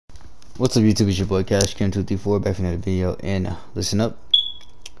What's up, YouTube? It's your boy Cash Kim234 back from another video. And listen up,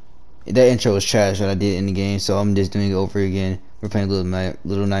 that intro was trash that I did in the game, so I'm just doing it over again. We're playing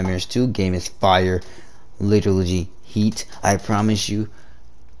Little Nightmares 2. Game is fire, literally heat. I promise you.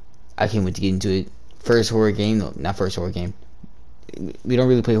 I can't wait to get into it. First horror game, no, not first horror game. We don't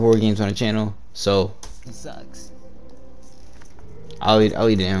really play horror games on the channel, so it sucks. I'll leave it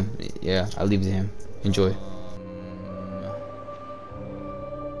to him. Yeah, I'll leave it to him. Enjoy.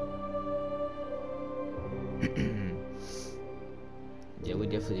 Yeah, we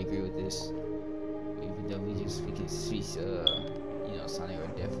definitely agree with this. We can see, you know, Sonic or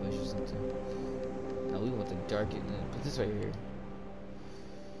Death Wish or something. No, we want the dark. Put this right here.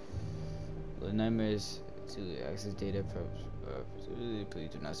 The Nightmares to access data. Please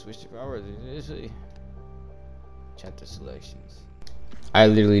do not switch to powers. Chapter selections. I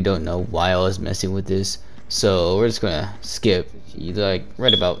literally don't know why I was messing with this, so we're just gonna skip. You like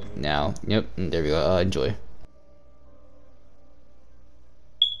right about now. Yep, there we go. Enjoy.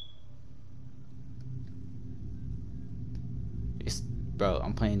 Bro,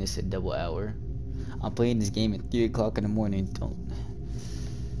 I'm playing this at double hour. I'm playing this game at 3 o'clock in the morning. Don't.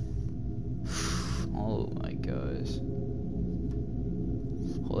 Oh my gosh.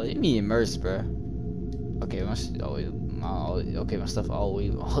 Hold on, let me immerse, bro. Okay, my stuff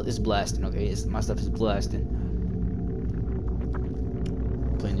always is blasting. Okay, my stuff is blasting.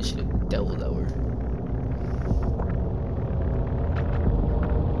 I'm playing this shit at double hour.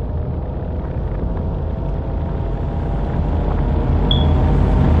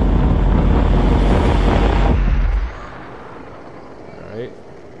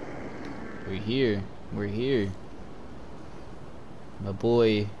 We're here. My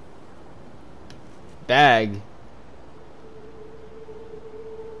boy Bag.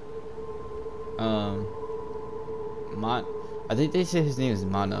 I think they said his name is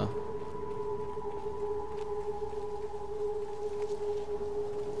Mana.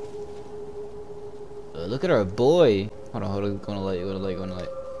 Look at our boy. Hold on, go to light.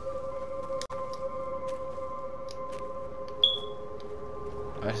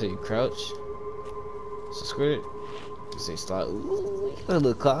 I say crouch. So squid it. Say slide. Ooh, you got a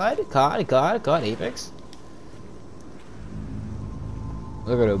little caught, Apex.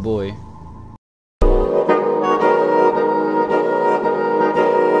 Look at our boy.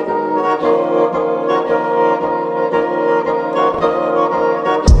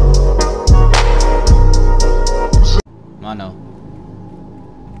 Mono.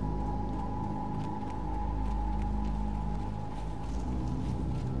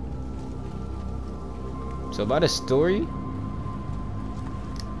 So about the story,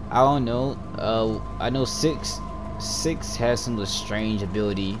 I don't know. I know Six has some strange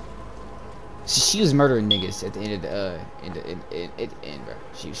ability. She was murdering niggas at the end of the end, bro.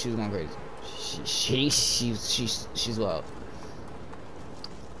 She was going crazy. She's wild.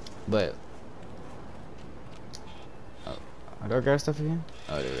 But do I grab stuff again?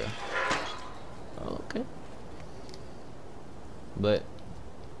 Oh, there we go. Oh, okay. But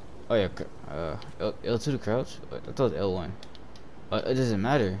oh yeah, L2 to crouch? I thought it was L1. It doesn't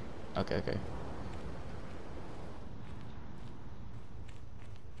matter. Okay.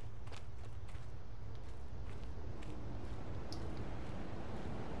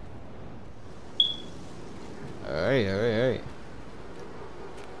 Alright.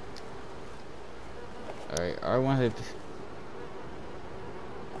 Alright, R1 hit.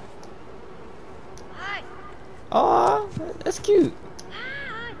 Hi. Oh, that's cute.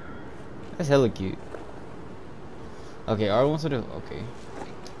 That's hella cute. Okay, R1 sort of. Okay.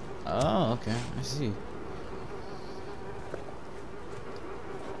 Oh, okay. I see.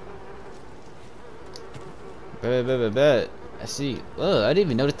 Bet. I see. Oh, I didn't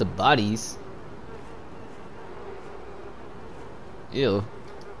even notice the bodies. Ew.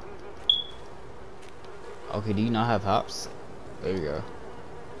 Okay, do you not have hops? There you go.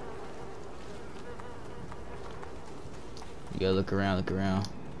 You gotta look around.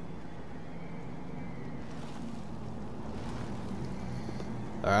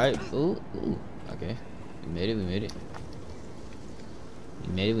 Alright. Ooh. Okay. We made it. We made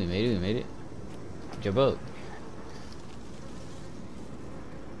it. Jump up.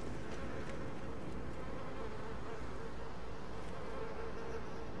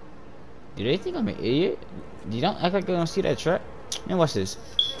 Do they think I'm an idiot? You don't act like you don't see that trap? Man, watch this.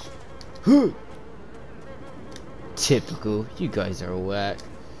 Typical. You guys are whack.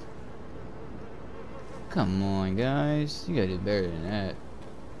 Come on, guys. You gotta do better than that.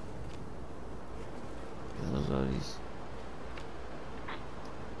 All these.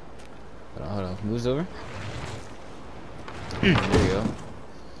 Hold on. Moves over. There we go.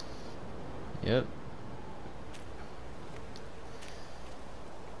 Yep.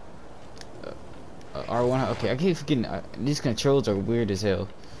 R1. Okay, I keep forgetting. These controls are weird as hell.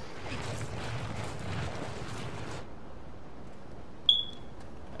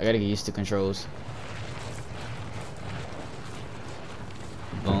 I gotta get used to controls.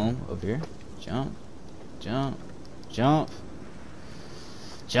 Boom. Over here. Jump. Jump. Jump.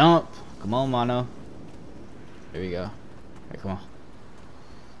 Jump. Come on, Mono. There we go. Alright, come on.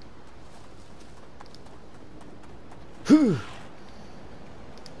 Whew.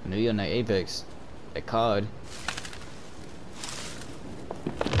 I knew you on that Apex. That COD.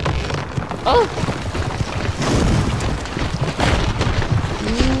 Oh!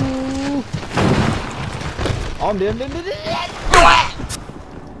 Ooh. Oh, I'm dead.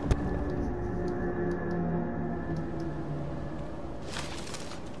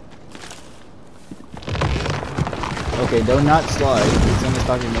 Okay, do not slide. It's gonna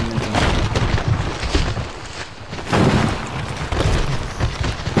stop your momentum.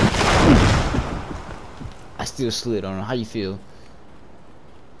 I still slid. I don't know how you feel.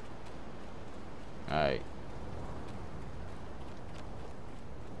 Alright.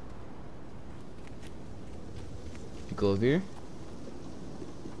 You go over here.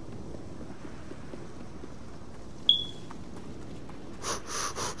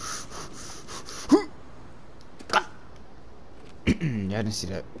 Yeah, I didn't see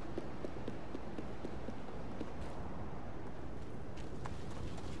that.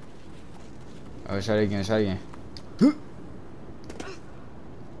 Oh, try it again, try it again.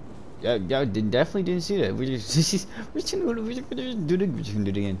 Yeah, definitely didn't see that. We're just do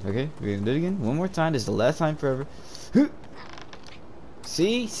it again, okay? We're gonna do it again one more time. This is the last time forever.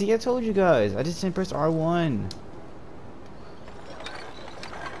 See, I told you guys. I just didn't press R1.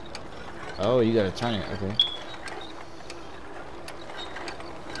 Oh, you gotta turn it, okay.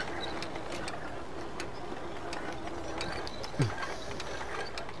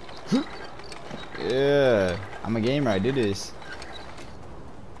 Yeah, I'm a gamer. I did this.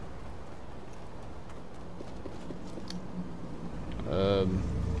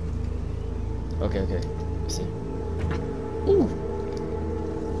 Okay. Let's see. Ooh.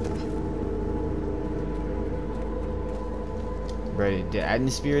 Bro, the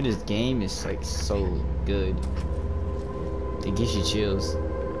atmosphere of this game is like so good. It gives you chills.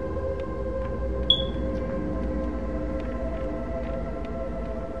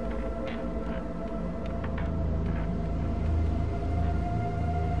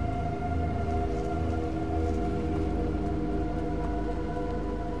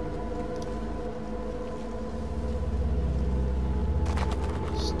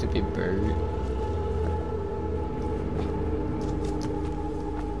 Stupid bird.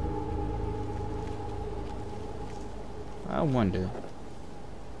 I wonder.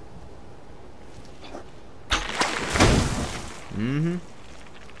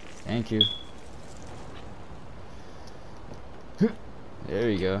 Thank you. There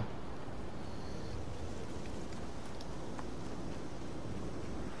we go.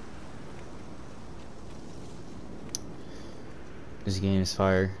 This game is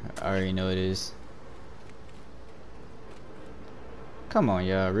fire. I already know it is. Come on,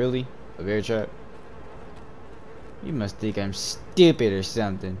 y'all. Really? A bear trap? You must think I'm stupid or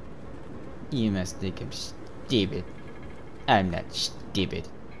something. You must think I'm stupid. I'm not stupid.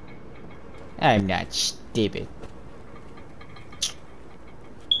 I'm not stupid.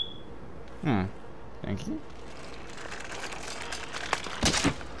 Thank you.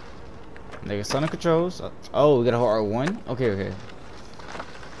 Negasonic controls. Oh, we got a hold R1? Okay.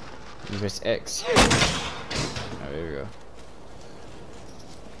 You press X. Oh, there we go.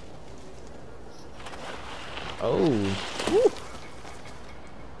 Oh. Woo.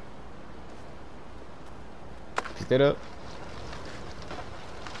 Pick that up.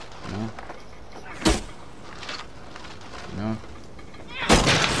 No. No.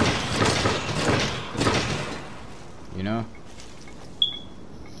 You know?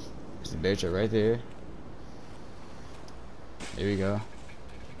 There's a bear trap right there. There we go.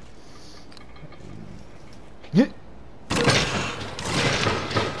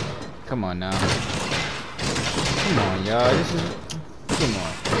 Come on now. Come on, y'all. This is. Come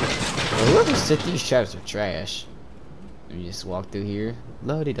on. Well, whoever set these traps are trash. Let me just walk through here.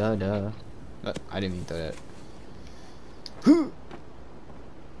 La di da da. Oh, I didn't mean to throw that.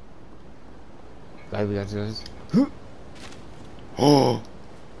 Glad we got to this. Oh.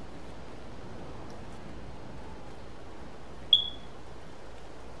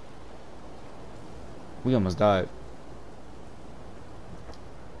 We almost died.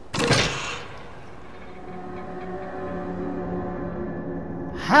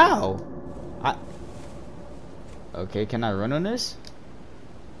 How? I. Okay, can I run on this?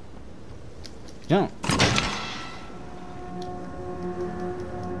 Jump.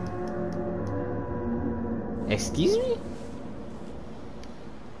 Excuse me?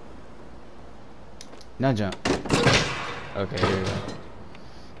 Now jump. Okay, there we go.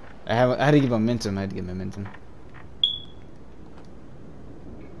 I had to get momentum. I had to get momentum.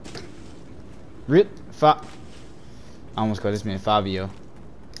 Rip. I almost called this man Fabio.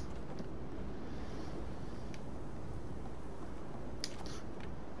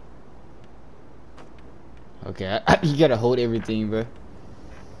 Okay, you gotta hold everything, bro.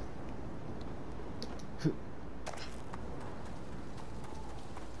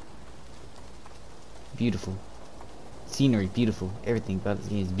 Beautiful. Scenery, beautiful. Everything about this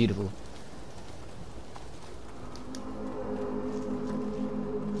game is beautiful.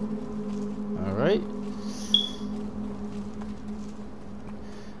 Alright.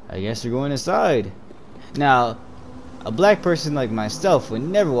 I guess we're going inside. Now, a black person like myself would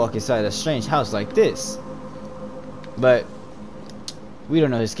never walk inside a strange house like this. But we don't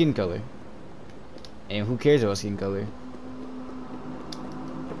know his skin color. And who cares about skin color?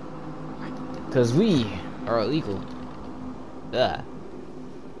 Cause we are illegal. Ugh.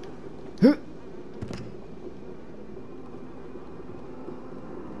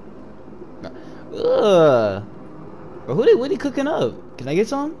 Ugh. Bro, what they cooking up? Can I get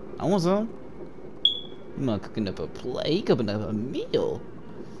some? I want some. You not cooking up a plate, he cooking up a meal.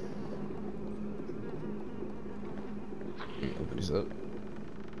 Let me open this up.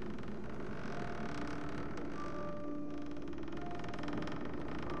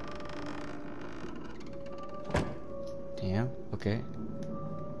 Damn, okay.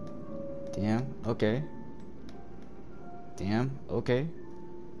 Damn, okay. Damn, okay.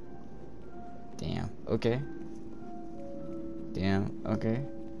 Damn, okay. Damn, okay.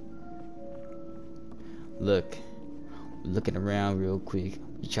 Look, we're looking around real quick.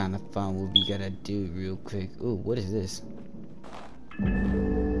 We're trying to find what we gotta do real quick. Ooh, what is this?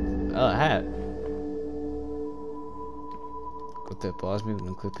 Oh, a hat. Go to pause me and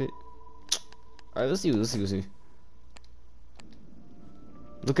equip it. Alright, let's see.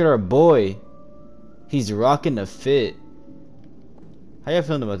 Look at our boy. He's rocking the fit. How y'all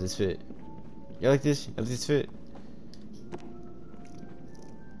feeling about this fit? You like this? You like this fit?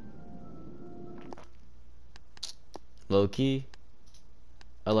 Low key.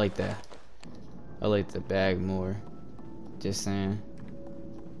 I like that. I like the bag more. Just saying.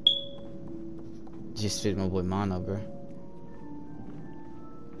 Just fit my boy Mono, bro.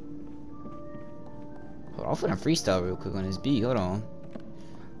 Hold on, I'm finna freestyle real quick on this beat. Hold on.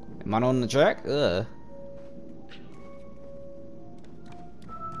 Am I on the track? I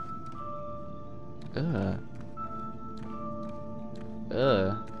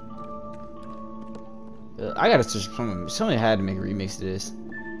gotta search for somebody had to make a remix to this.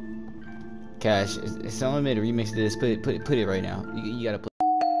 Cash, if someone made a remix to this, put it right now. You gotta play.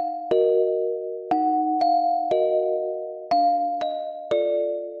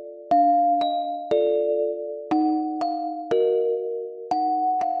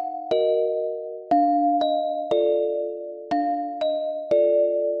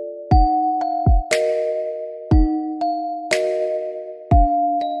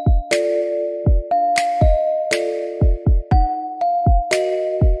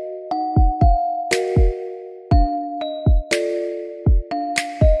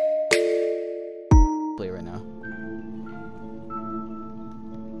 Right now.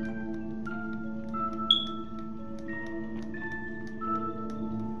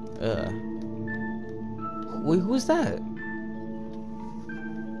 Wait, who's that?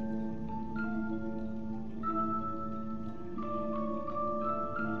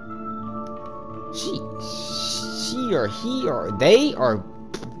 She or he or they are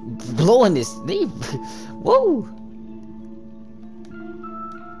blowing this. Whoa!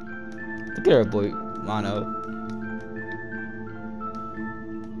 Look at her, boy, Mono.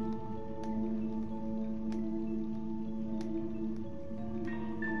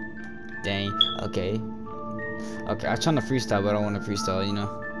 Dang. Okay. Okay, I'm trying to freestyle, but I don't want to freestyle, you know.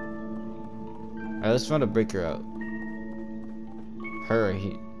 Alright, let's try to break her out. Her or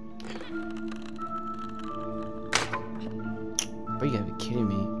he. But you gotta be kidding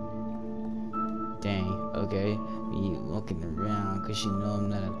me. Dang. Okay. Me walking around, cause you know I'm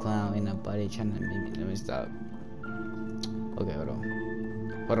not a clown. Ain't nobody trying to make me. Let me stop. Okay, hold on.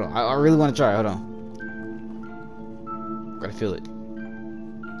 Hold on. I really want to try. Hold on. Gotta feel it.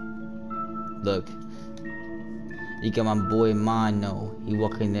 Look. You got my boy Mono. He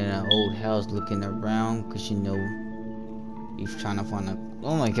walking in an old house looking around, cause you know he's trying to find a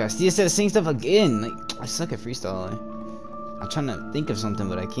Oh my gosh, see, it said the same stuff again. Like, I suck at freestyling. I'm trying to think of something,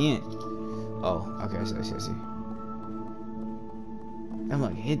 but I can't. Oh, okay, I see. I'm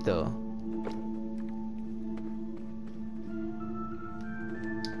like, hit though.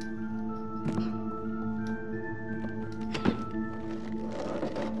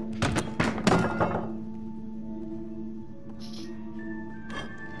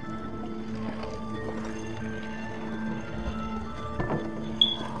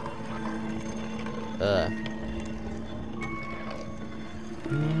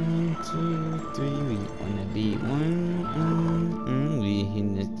 One, two, three, we wanna be one. We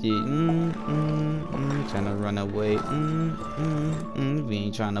in the street. Tryna run away. We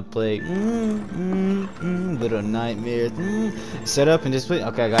ain't tryna play. Little nightmares. Set up and just play.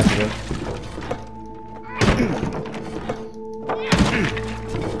 Okay, I got you, bro.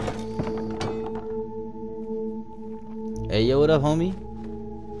 Hey, yo, what up, homie?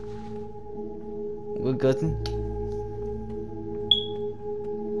 What good?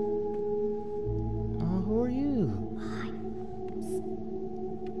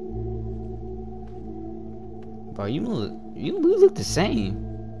 Bro, we look the same.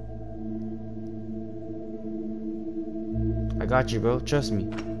 I got you, bro. Trust me.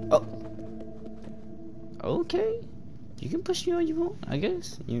 Oh, okay. You can push me all you want, I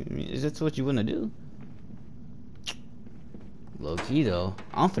guess. Is that what you wanna do? Low key though,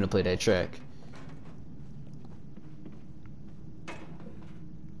 I'm finna play that track.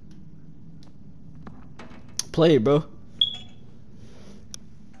 Play it, bro.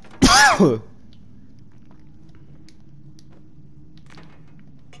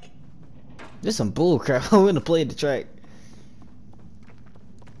 This some bull crap. I'm gonna play the track.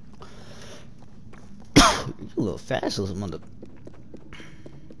 You a little fast, little mother.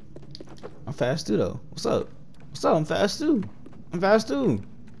 I'm fast too, though. What's up? What's up? I'm fast too.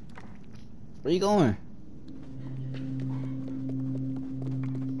 Where you going?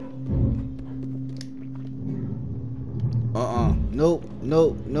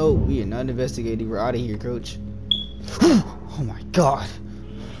 No. We are not investigating. We're out of here, coach. Oh my god.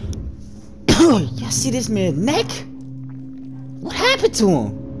 Y'all see this man's neck? What happened to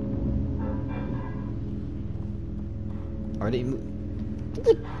him? Are they?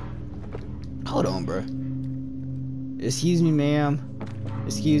 Hold on, bro. Excuse me, ma'am.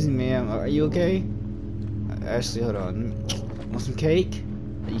 Are you okay? Ashley, hold on. Want some cake?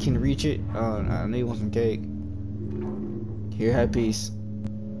 You can reach it. I know you want some cake. Here, have peace.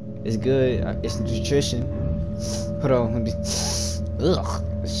 It's good. It's nutrition. Hold on. Let me. Ugh.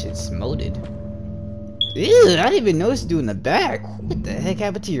 This shit smoted. Ew, I didn't even notice you in the back. What the heck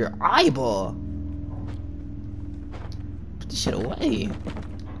happened to your eyeball? Put this shit away.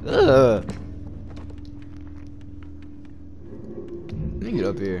 Ugh. Let me get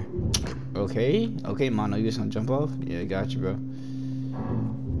up here. Okay, Mono, you just gonna jump off? Yeah, got you, bro.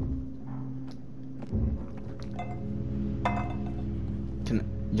 Can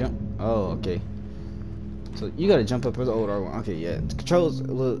I jump? Oh, okay. So you gotta jump up for the old R1. Okay, yeah. The controls a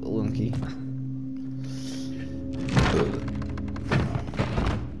little key.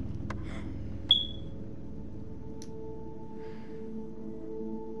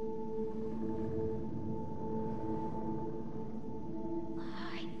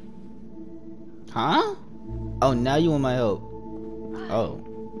 Huh? Oh, now you want my help. Oh,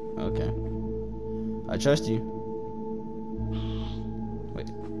 okay. I trust you.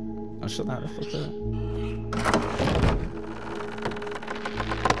 Wait. I'll show how to fuck that.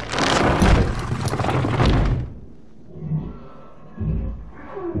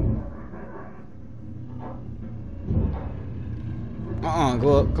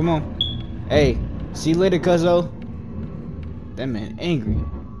 Go up. Come on. Hey, see you later, cuzzo. That man angry.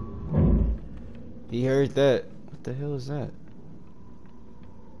 He heard that. What the hell is that?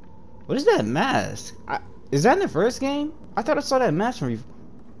 What is that mask? Is that in the first game? I thought I saw that mask from.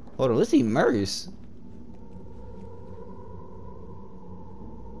 Hold on, let's immerse.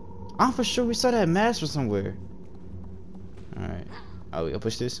 I'm for sure we saw that mask from somewhere. Alright. Oh, we gotta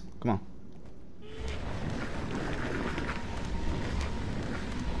push this? Come on.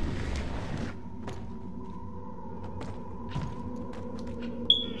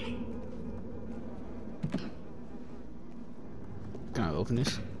 Can I open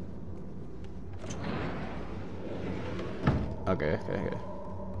this? Okay.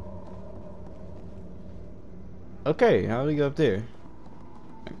 Okay, how do we go up there?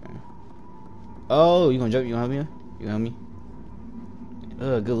 Okay. Oh, you gonna jump? You gonna help me? You gonna help me?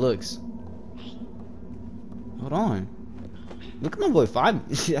 Good looks. Hold on. Look at my boy Fabio.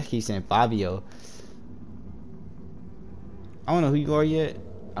 I keep saying Fabio. I don't know who you are yet.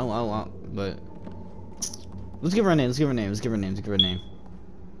 But let's give her a name. Let's give her a name. Let's give her a name. Let's give her a name.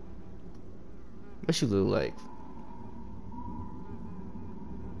 What she look like?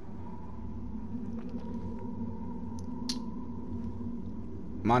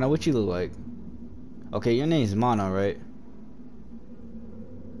 Mono, what you look like? Okay, your name's Mono, right?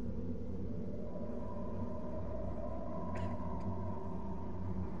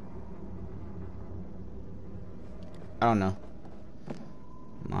 I don't know.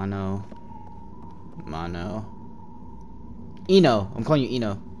 Mono. Eno. I'm calling you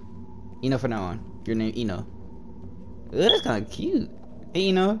Eno. Eno from now on. Your name Eno. That's kind of cute. Hey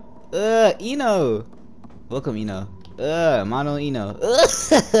Eno. Eno. Welcome Eno. Mono Eno.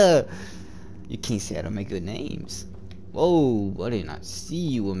 You can't say I don't make good names. Whoa, I did not see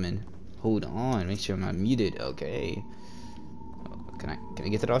you, woman. Hold on, make sure I'm not muted. Okay. Can I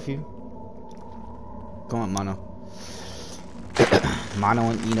get that off you? Come on, Mono. Mono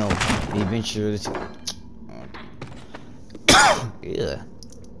and Eno, the adventures. Yeah.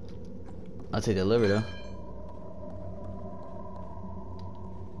 I'll take the liver though.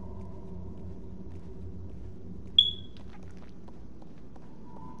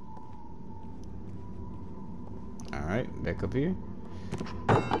 Alright, back up here.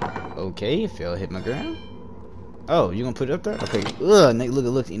 Okay, fail hit my ground. Oh, you gonna put it up there? Okay. Ugh,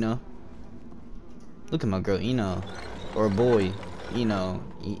 look, Eno. Look at my girl, Eno. Or boy, Eno.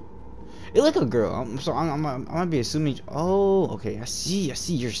 It like a girl. I'm sorry. I might be assuming. Oh, okay. I see.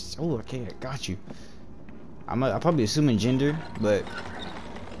 You're. Oh, okay. I got you. I'm probably assuming gender, but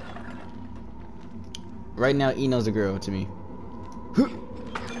right now Eno's a girl to me.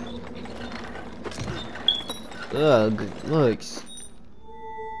 Ugh, good looks.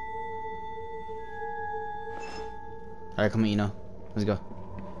 All right, come on, Eno. Let's go.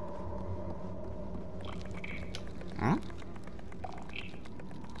 Huh?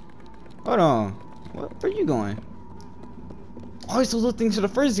 Hold on. Where you going? Oh, it's those little things to the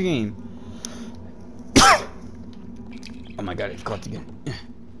first game. Oh my god, it's caught again.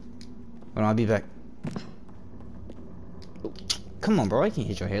 Hold on, I'll be back. Oh, come on, bro. I can't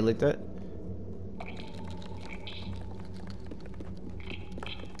hit your head like that.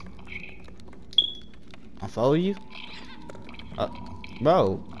 I'll follow you.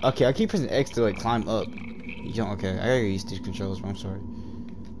 Bro. Okay, I keep pressing X to like climb up. You don't. Okay, I gotta use these controls, bro. I'm sorry.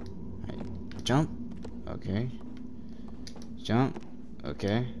 Jump. Okay. Jump.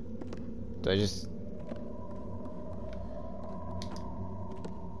 Okay. Do I just...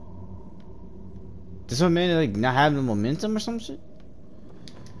 This one made it like not have the momentum or some shit?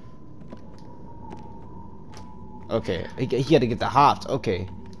 Okay. He had to get the hops. Okay.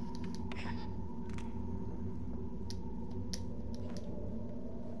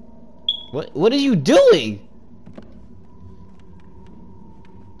 What are you doing?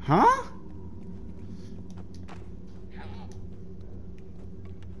 Huh?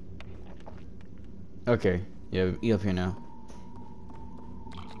 Okay, yeah, you up here now.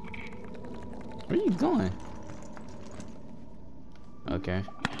 Where are you going? Okay.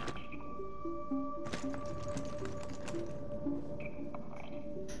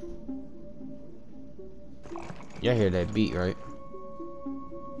 Y'all hear that beat, right?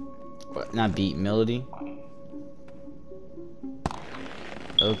 What? Not beat, melody.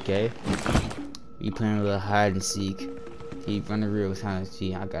 Okay. You playing a little hide and seek. Keep running real time.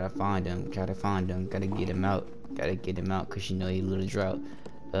 See, I gotta find him. Gotta get him out. Cause you know he a little drought.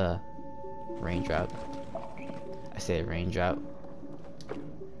 Raindrop. I said raindrop.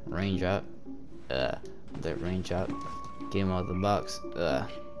 Raindrop. That raindrop. Get him out the box.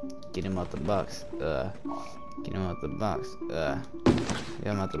 Get him out the box. Get him out the box. Get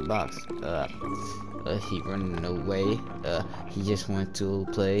him out the box. He running away. He just want to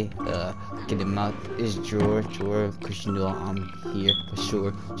play. Get him out his drawer, cause you know I'm here for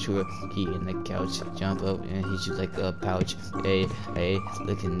sure. He in the couch, jump up and he just like a pouch. Hey,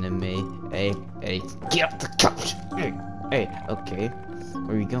 looking at me. Hey, get up the couch. Hey, okay.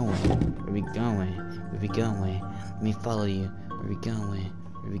 Where we going? Let me follow you. Where we going?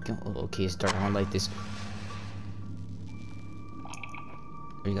 Oh, okay, it's dark. I don't like this.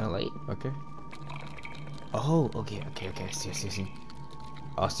 You got a light? Okay. Oh, okay. I see.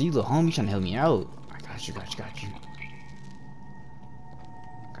 Oh, see, little homie trying to help me out. I got you. Can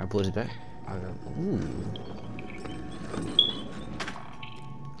I pull this back? Ooh.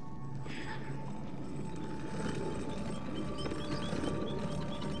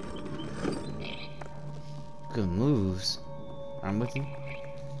 Good moves. I'm with you.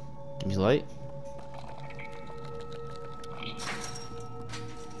 Give me light.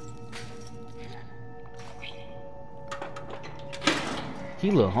 He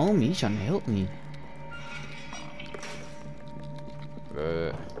little homie. He trying to help me.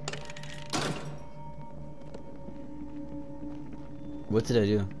 What did I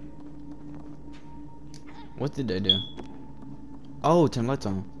do? What did I do? Oh, turn lights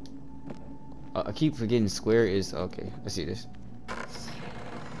on. I keep forgetting square is okay. I see this.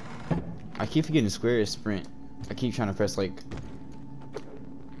 I keep forgetting square is sprint. I keep trying to press like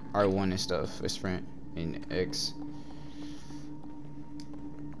R1 and stuff for sprint and X.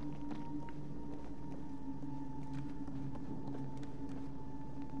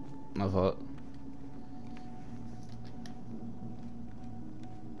 My fault.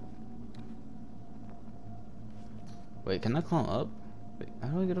 Wait, can I climb up? Wait, how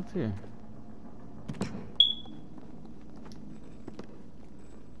do I get up here?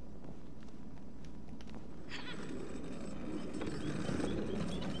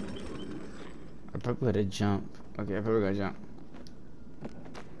 I probably gotta jump. Okay, I probably gotta jump.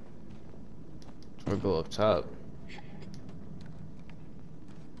 Or go up top.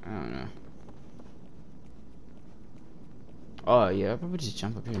 I don't know. Oh yeah, I probably just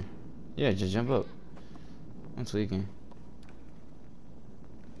jump up here. Yeah, just jump up. I'm tweaking.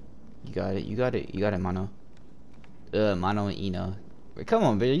 You got it, you got it, you got it, Mono. Mono and Eno. Wait, come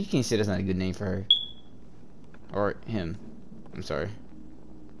on, baby, you can't say that's not a good name for her. Or him. I'm sorry.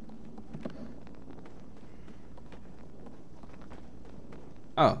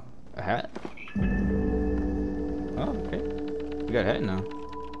 Oh, a hat? Oh, okay. We got a hat now.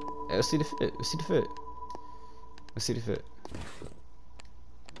 Yeah, let's see the fit. Let's see the fit. Let's see the fit.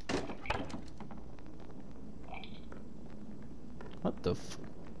 What the f?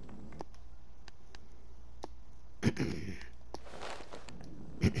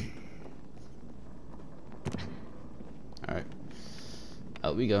 Alright.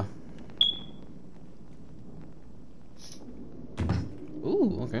 Out we go.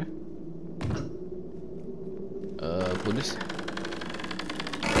 Ooh, okay. Put this.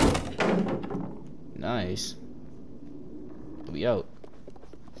 Nice. We out.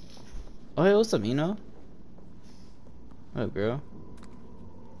 Oh, hey, what's up, Eno? What up, girl?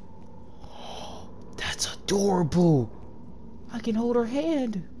 That's adorable. I can hold her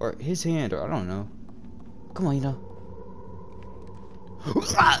hand, or his hand, or I don't know. Come on, Eno.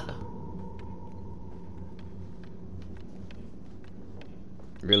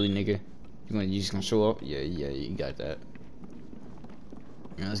 Really, nigga? You just gonna show up? Yeah, you got that.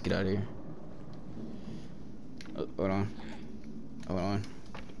 Yeah, let's get out of here. Oh, hold on. Hold on.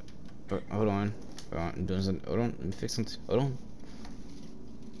 Hold on. I'm doing something. Hold on. Let me fix something. Hold on.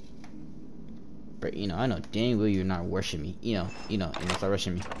 But you know, I know dang well you're not rushing me. You know, start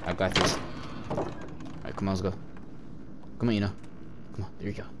rushing me. I got this. Alright, come on, let's go. Come on, come on, there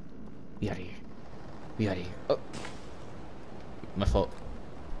you go. We out of here. We out of here. Oh, my fault.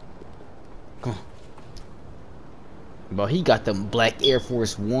 Come on. Bro, he got them black Air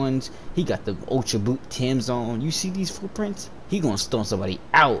Force Ones. He got the Ultra Boot Timbs on. You see these footprints? He gonna stone somebody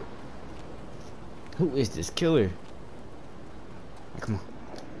out. Who is this killer? Come on.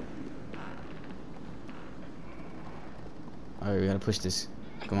 Alright, we gotta push this.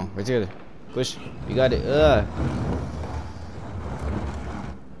 Come on, right together. Push. We got it.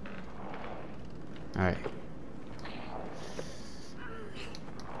 Alright.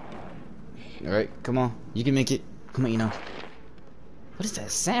 Alright, come on. You can make it. Come on, What is that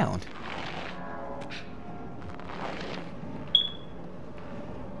sound?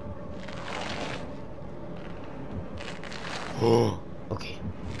 Oh, okay.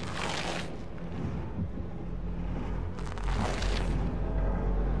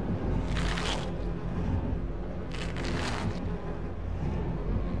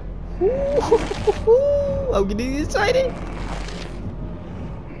 I'm getting excited.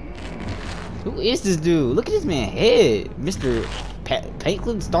 Who is this dude? Look at this man head. Mr.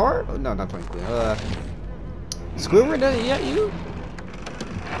 Paintclin Star? Oh, no, not Paintclin. Squidward, yeah, you?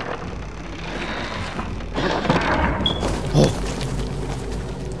 Oh.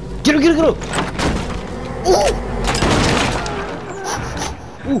 Get him, get him, get him! Ooh!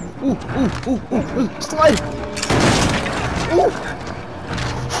 Slide! Ooh!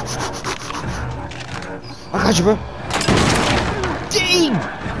 I got you, bro. Dang!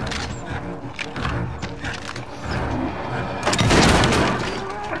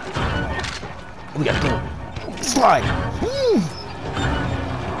 We gotta go. Slide! Woo.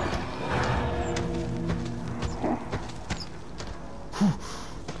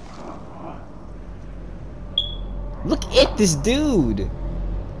 Look at this dude!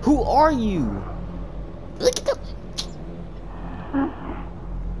 Who are you? Look at the...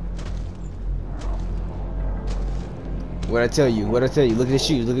 What I tell you? What I tell you? Look at the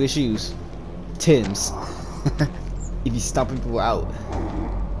shoes. Look at the shoes. Tim's. If you stomping people out.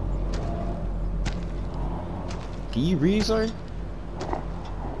 Can you read, sorry?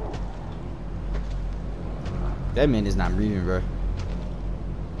 That man is not reading, bro.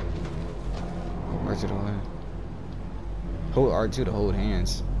 R2 to hold hands. Hold R2 to hold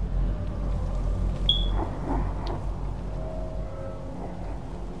hands.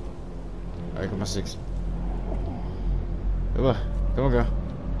 Alright, come on, 6. Come on. Come on, girl.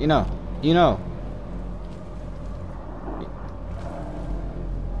 You know. You know.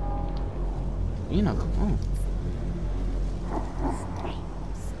 You know, come on.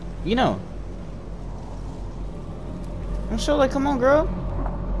 You know. I'm sure, like, come on, girl.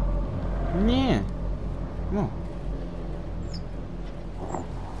 Yeah. Come on.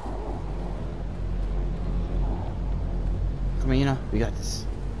 Come on, you know, we got this.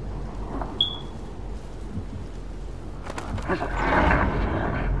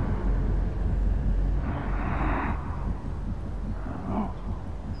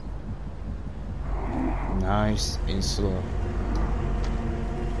 Nice and slow.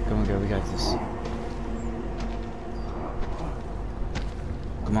 Come on, girl, we got this.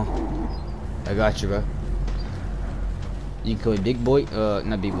 Come on. I got you, bro. You can call it Big Boy.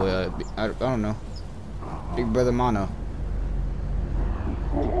 Not Big Boy. I don't know. Big Brother Mono.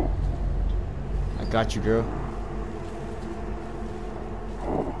 I got you, girl.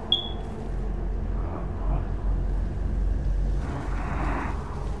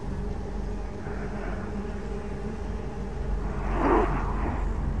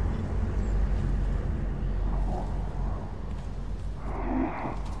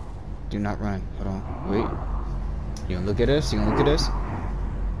 Do not run. Hold on. Wait. You gonna look at us? You gonna look at us?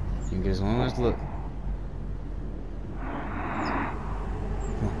 You can get us one last look.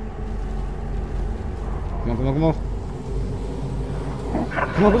 Come on. Come on, come on, come on.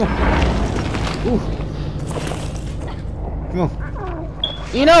 Come on, come on. Ooh. Come on.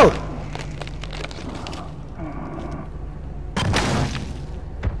 Eno!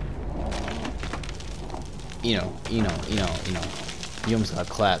 Eno. You almost got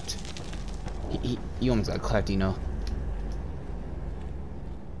clapped. You almost got clapped, Eno.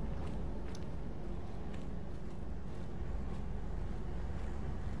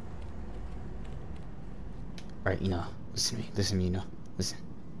 Alright, Eno. Listen to me. Listen to me, Eno. Listen.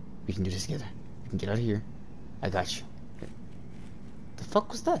 We can do this together. We can get out of here. I got you. The fuck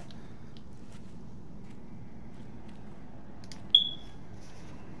was that?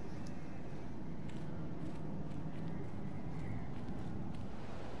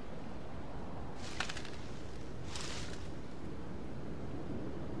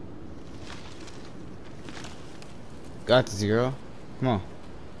 Got this, girl. Come on.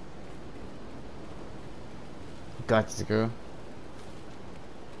 Got this, girl.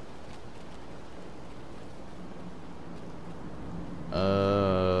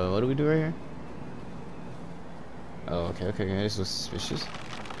 What do we do right here? Oh, okay. This was suspicious.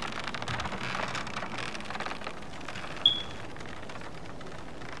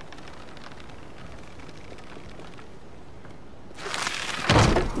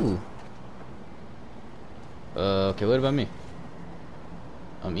 Ooh. Okay, what about me?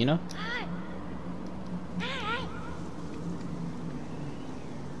 Eno?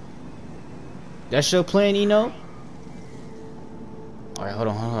 That show playing, Eno? Alright, hold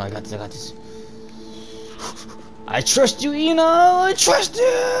on. I got this. I trust you, Eno! I trust you!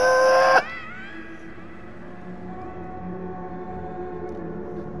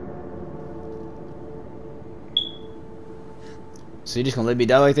 So you just gonna let me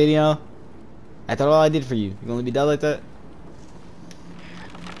die like that, Eno? I thought all I did for you. You gonna let me die like that?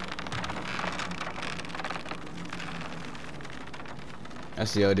 I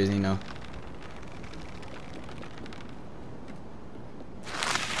see how it is, Eno.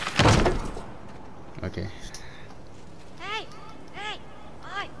 Okay. Hey! Hey!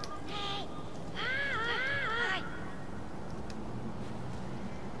 Oi! Hey! Oi!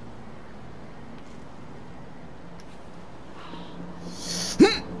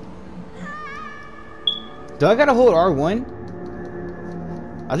 Do I gotta hold R1?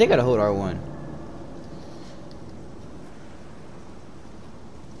 I think I gotta hold R1.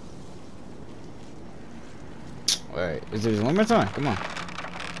 Alright, is there one more time? Come on.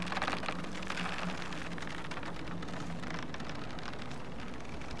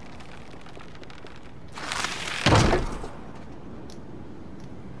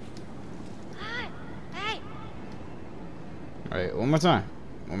 Hey! Alright, one more time.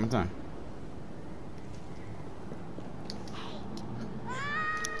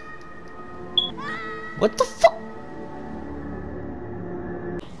 What the fuck?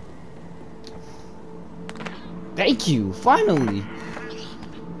 Thank you, finally.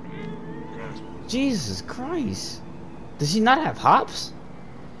 Jesus Christ. Does he not have hops?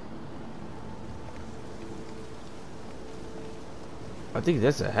 I think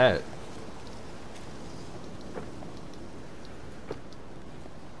that's a hat.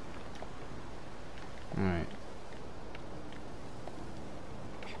 Alright.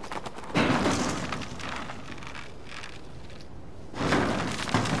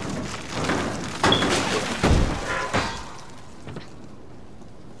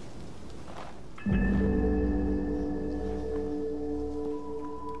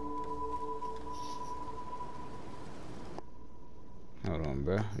 Hold on,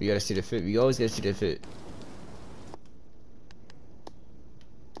 bro. You gotta see the fit. You always gotta see the fit.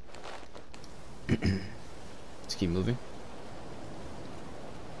 Let's keep moving.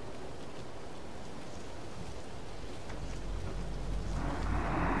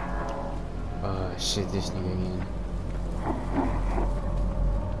 Oh shit, this nigga again.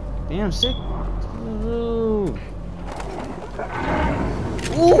 Damn, sick. Ooh.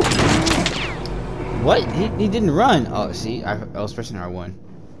 Ooh. What? He didn't run. Oh, see, I was pressing R1.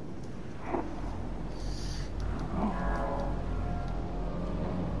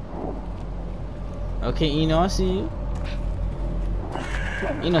 Okay, Eno, I see you.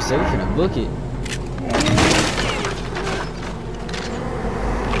 Eno said we finna book it.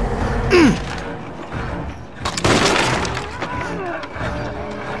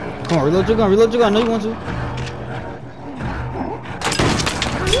 Come on, reload your gun, reload your gun. I know you want to.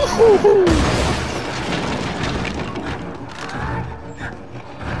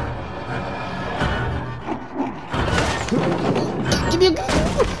 Give me a gun.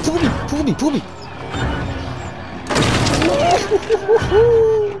 Pull me.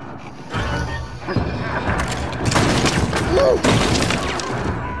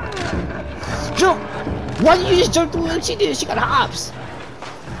 Jump! Why did you just jump through what she did? She got hops.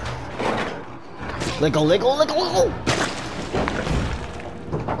 Let go.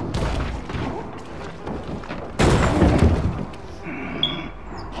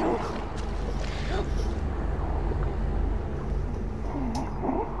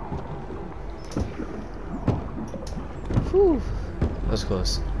 Whew. That's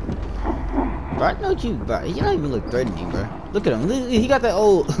close. Bro, I know you, bro. You don't even look threatening, bro. Look at him. He got that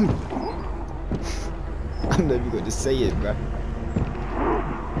old. I'm not even going to say it, bro.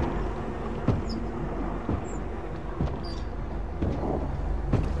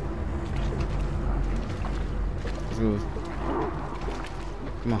 Let's move.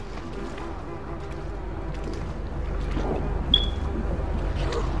 Come on.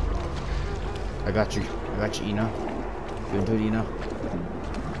 I got you, Eno. You gonna do it, Eno?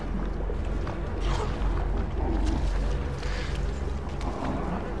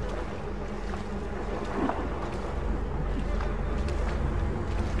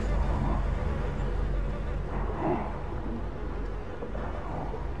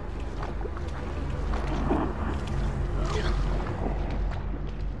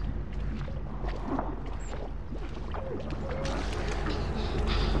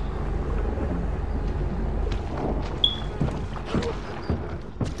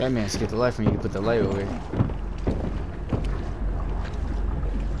 That man scared the life from you to put the light over here.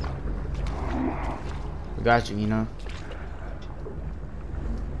 I got you, Eno.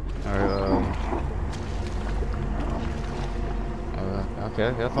 Alright,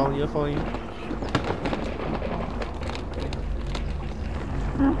 okay, I'll follow you.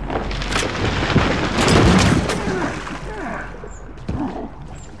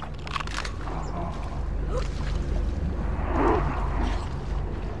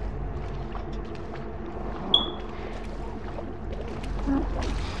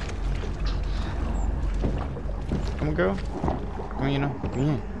 Come on, girl. Come on, Eno. Come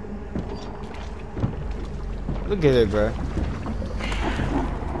here. Look at it, bro.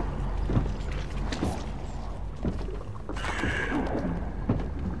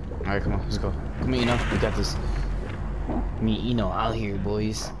 Alright, come on, let's go. Come on, Eno. We got this. Me and Eno out here,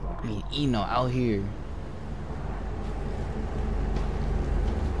 boys. Me and Eno out here.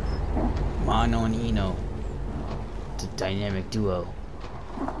 Mono and Eno. It's a dynamic duo.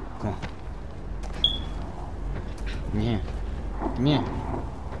 Come on. Come here. Come here.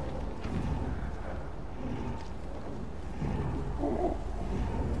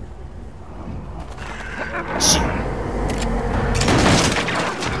 Shit.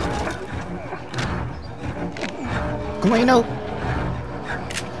 Come on, Eno.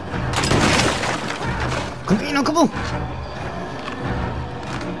 Come on, Eno, come on.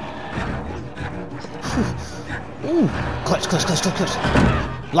 Ooh. Clutch.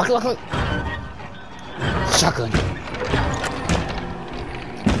 Lock. shotgun.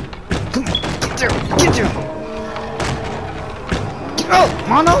 Come on, get there, get there. Get out,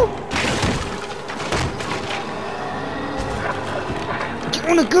 Mono. Get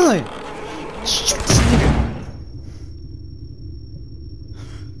on the gun. Shoot this nigga.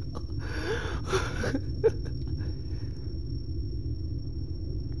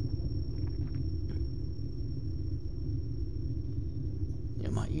 Yeah,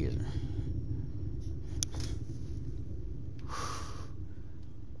 my ears are.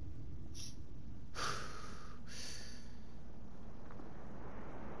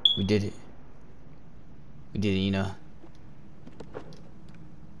 We did it. We did it, you know.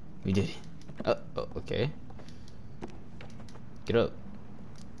 We did it. Oh, okay. Get up.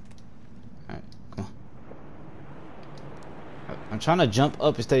 Alright, come on. I'm trying to jump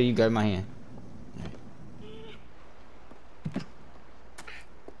up instead of you grabbing my hand. Right.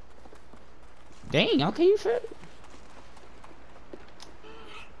 Dang, okay, you fed.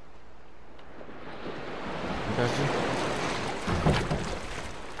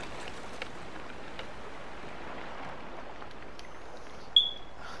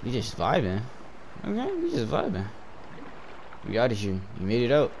 You just vibing. Okay, you just vibing. We out of here. You made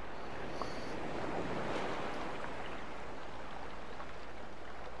it out.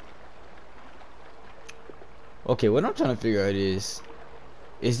 Okay, what I'm trying to figure out is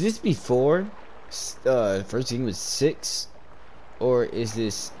this before first thing was 6, or is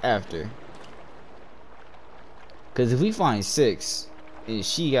this after? Because if we find 6 and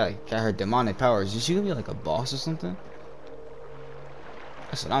she got her demonic powers, is she gonna be like a boss or something?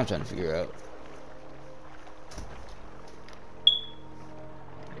 That's what I'm trying to figure out.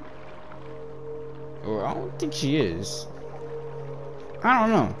 Or I don't think she is. I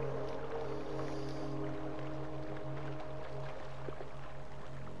don't know.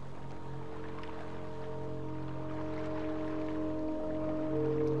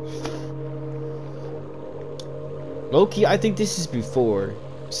 Low-key, I think this is before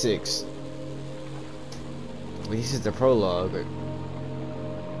 6. This is the prologue.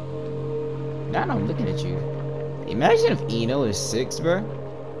 Now I'm looking at you. Imagine if Eno is 6, bro.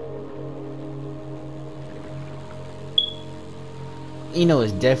 Eno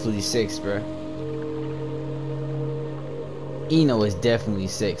is definitely 6, bro. Eno is definitely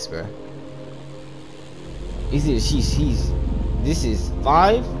 6, bro. Either this is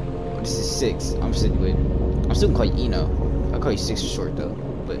 5 or this is 6. I'm still gonna call you Eno. I'll call you 6 for short though.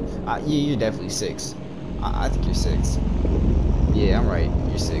 But you're definitely 6. I think you're 6. Yeah, I'm right.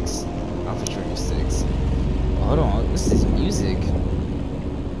 You're 6. I'm for sure you're 6. Oh, hold on. What's this music?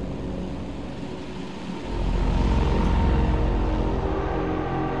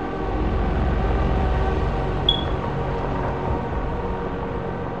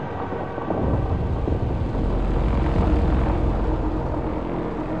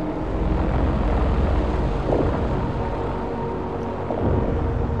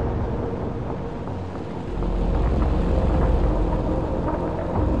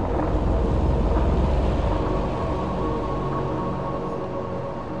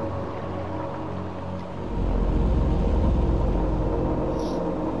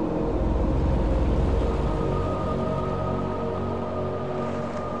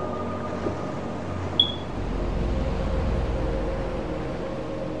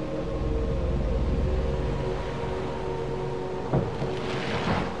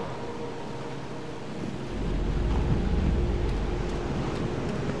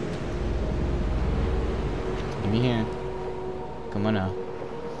 Give me here. Come on now.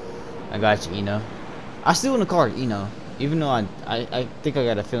 I got you, Eno. I still want to call her Eno, even though I think I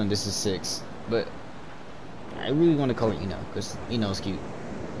got a feeling this is 6, but I really want to call her Eno because Eno's cute.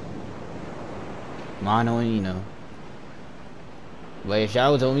 Mono and Eno. But if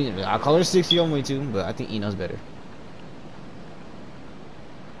y'all told me, I'll call her 6 if you want me to, but I think Eno's better.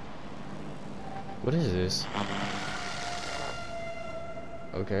 What is this?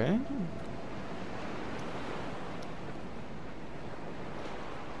 Okay.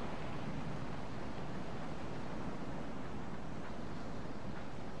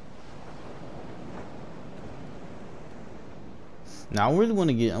 Now I really want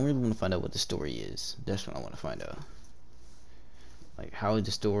to find out what the story is. That's what I want to find out. Like, how is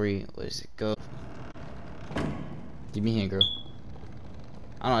the story? Where does it go? Give me a hand, girl.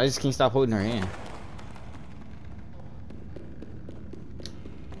 I don't know, I just can't stop holding her hand.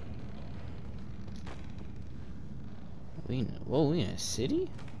 Whoa, we in a city?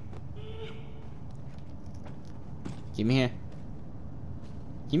 Give me a hand.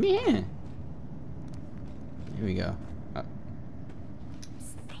 Give me a hand. Here we go.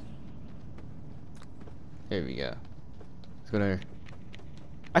 There we go. Let's go to her.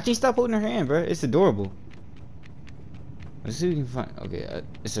 I can't stop holding her hand, bro. It's adorable. Let's see if we can find. Okay,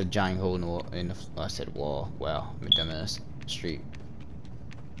 it's a giant hole in the wall. I said wall. Wow, I'm a dumbass. Street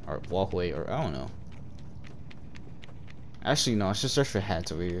or walkway or I don't know. Actually, no. I should search for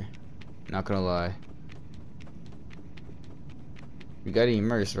hats over here. Not gonna lie. You gotta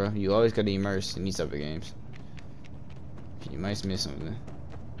immerse, bro. You always gotta immerse in these type of games. You might miss something.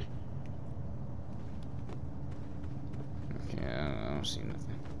 Okay, I don't see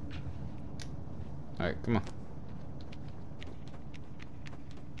nothing. Alright, come on.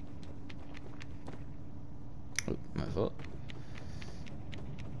 Oh, my fault.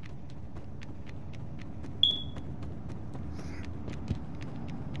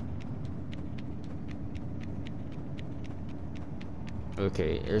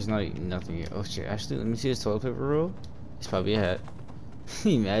 Okay, there's nothing here. Oh shit, actually, let me see this toilet paper roll. It's probably a hat.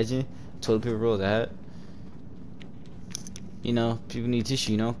 Can you imagine? Toilet paper roll, that hat. You know, people need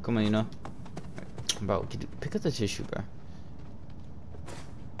tissue, you know? Come on, you know? Bro, pick up the tissue, bro.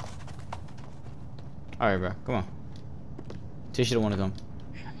 Alright, bro, come on. Tissue don't want to come.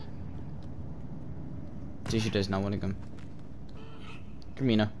 Tissue does not want to come. Come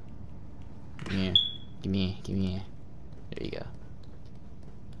here, now. Give me here. Give me here. Give me here. There you go.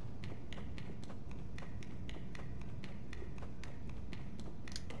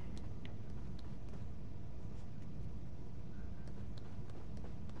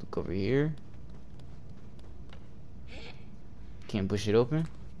 Look over here. Can't push it open.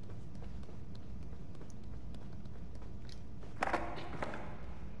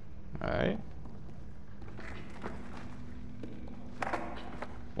 Alright.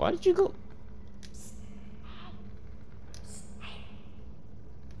 Why did you go?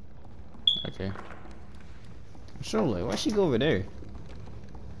 Okay. I'm sure, like, why'd she go over there?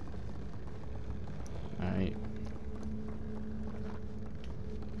 Alright.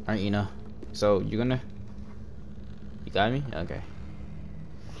 Alright, you know. So, you gonna... You got me? Okay.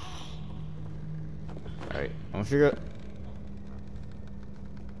 Alright, I'm gonna figure out...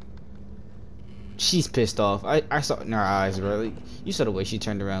 She's pissed off. I saw it in her eyes, bro. Like, you saw the way she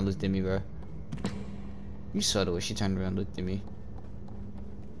turned around and looked at me, bro. You saw the way she turned around and looked at me.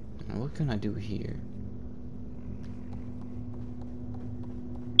 Now, what can I do here?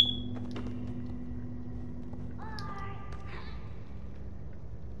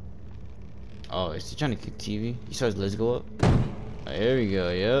 Oh, is he trying to kick TV? He saw his legs go up. Oh, there we go,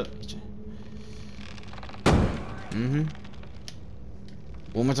 yep. Mm-hmm.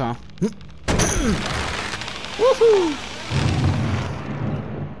 One more time. Woohoo!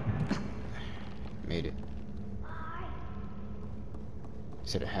 Made it.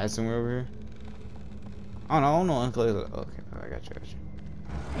 Said it had somewhere over here. Oh no, I don't know. Okay, I got you.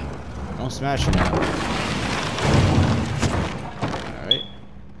 Don't smash it now. Alright.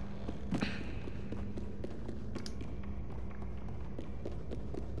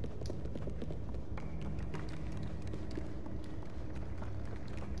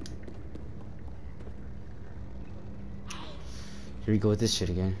 Here we go with this shit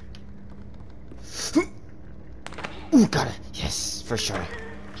again. Ooh, got it. Yes, for sure.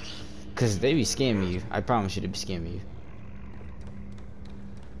 Cause they be scamming you. I promise you, they be scamming you.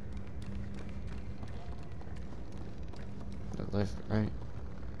 Left, right.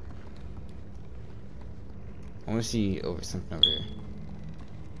 I want to see over something over here.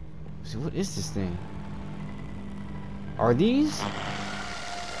 So what is this thing? Are these?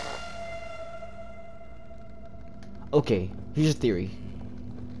 Okay, here's a theory.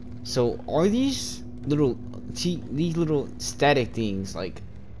 So are these little static things like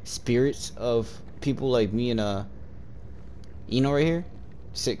spirits of people like me and Eno right here?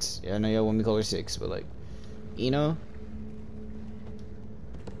 6. Yeah, I know y'all want me to call her 6, but like Eno.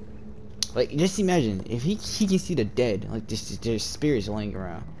 Like, just imagine if he can see the dead, like there's spirits laying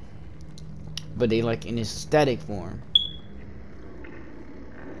around, but they like in his static form.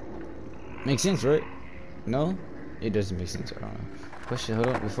 Makes sense, right? No, it doesn't make sense. I don't know. Question. Hold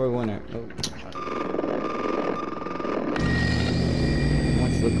on, before we go in there. Oh. I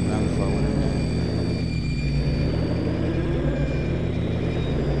want to look around before I went in there.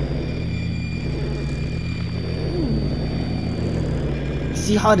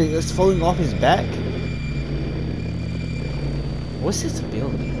 See how it's falling off his back? What's his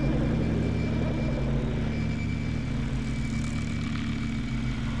ability?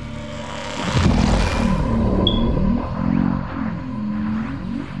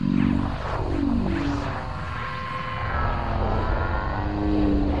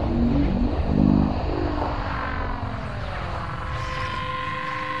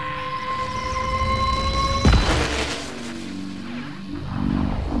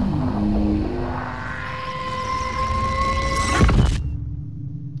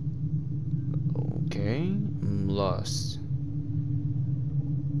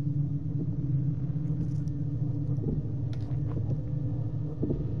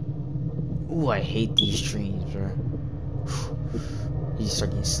 Ooh, I hate these trains, bro. You start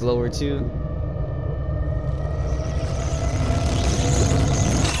getting slower too.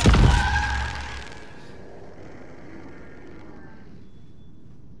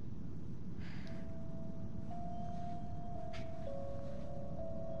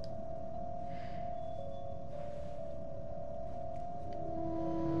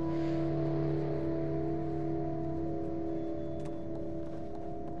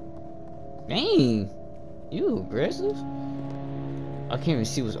 Dang, you aggressive? I can't even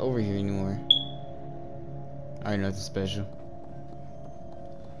see what's over here anymore. Alright, nothing special.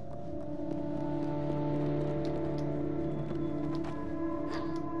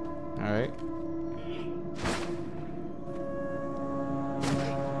 Alright.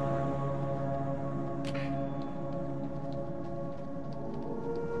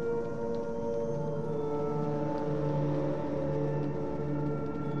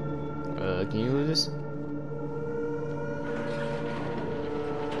 Can you move this?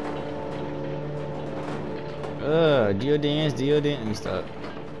 Dio dance, Dio dance. Let me stop.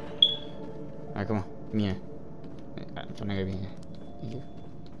 Alright, come on. Come here. I'm trying to get in here. Thank you.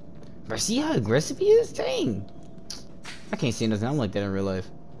 But see how aggressive he is? Dang. I can't see nothing. I'm like that in real life.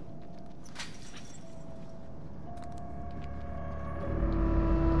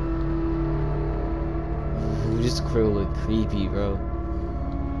 Ooh, this crow look creepy, bro.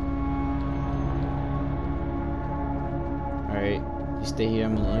 Alright, you stay here.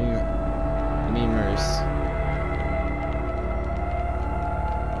 Let me immerse.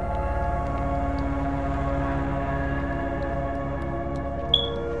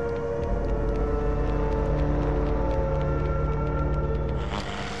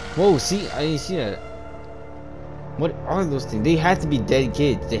 Whoa, see, I didn't see that. What are those things? They have to be dead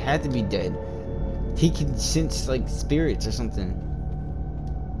kids. They have to be dead. He can sense like spirits or something.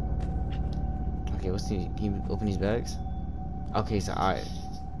 Okay, what's the? Can you open these bags? Okay, it's the eye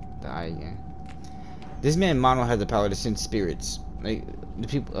again. This man Mono has the power to sense spirits. Like the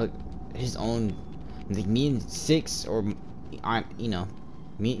people, his own, like me and Six or me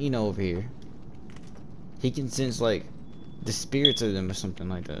over here. He can sense like the spirits of them or something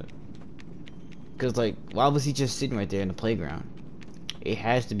like that. Cause like, why was he just sitting right there in the playground? It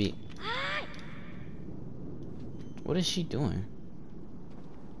has to be. What is she doing?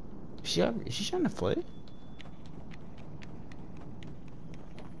 Is she trying to play?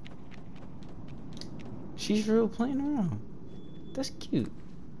 She's real playing around. That's cute.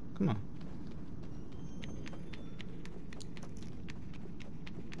 Come on.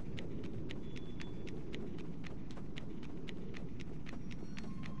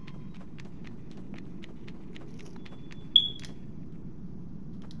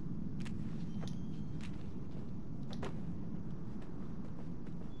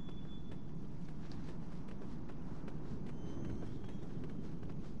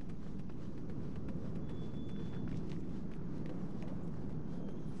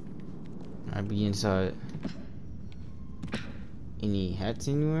 I'd be inside. Any hats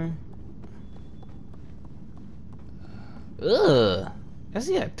anywhere? Ugh. I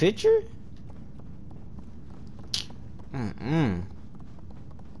see that picture? Can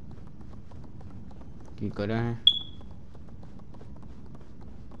you go down here?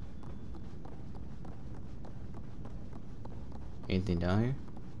 Anything down here?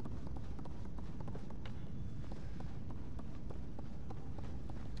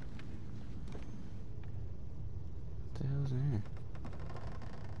 What the hell's in here?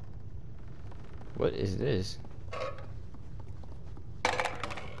 What is this?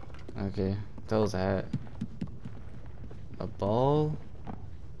 Okay, that was a hat. A ball.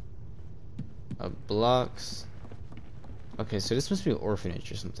 A blocks. Okay, so this must be an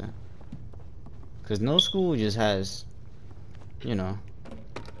orphanage or something. Cause no school just has, you know.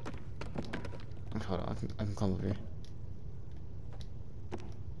 Hold on, I can come over here.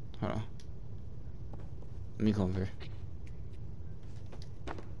 Hold on. Let me come over here.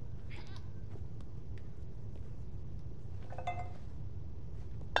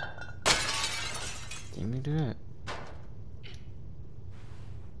 Let me do that.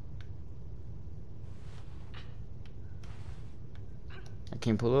 I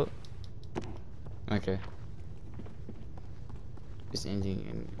can't pull up. Okay. Is anything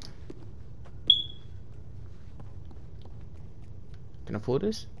in? Can I pull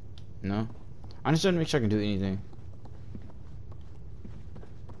this? No. I'm just trying to make sure I can do anything.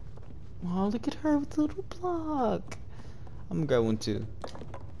 Wow, look at her with the little block. I'm gonna grab one too.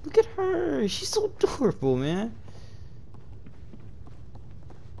 Look at her. She's so adorable, man.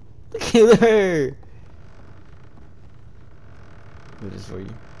 Look at her. Do this for you.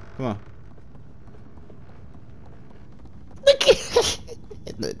 Come on.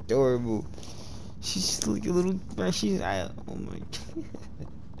 It's adorable. She's just like a little, man, she's, oh my.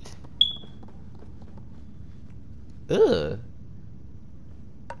 Ugh.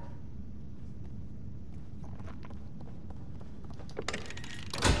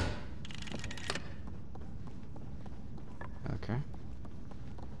 Okay.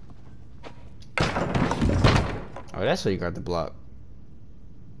 Oh, that's why you got the block.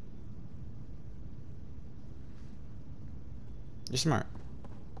 You're smart.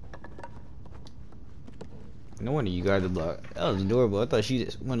 No wonder you got the block. That was adorable. I thought she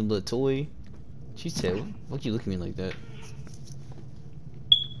just wanted a little toy. She said, "Why'd you look at me like that?"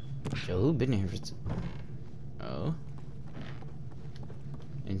 Yo, who been in here for? Oh.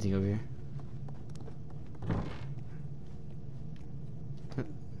 Anything over here?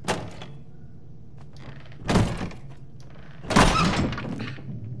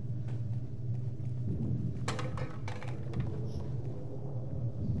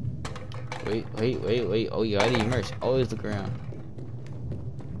 Wait. Oh, you gotta eat merch. Always look around.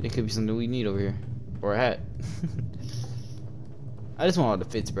 There could be something we need over here. Or a hat. I just want all the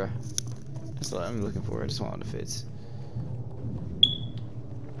fits, bro. That's what I'm looking for. I just want all the fits.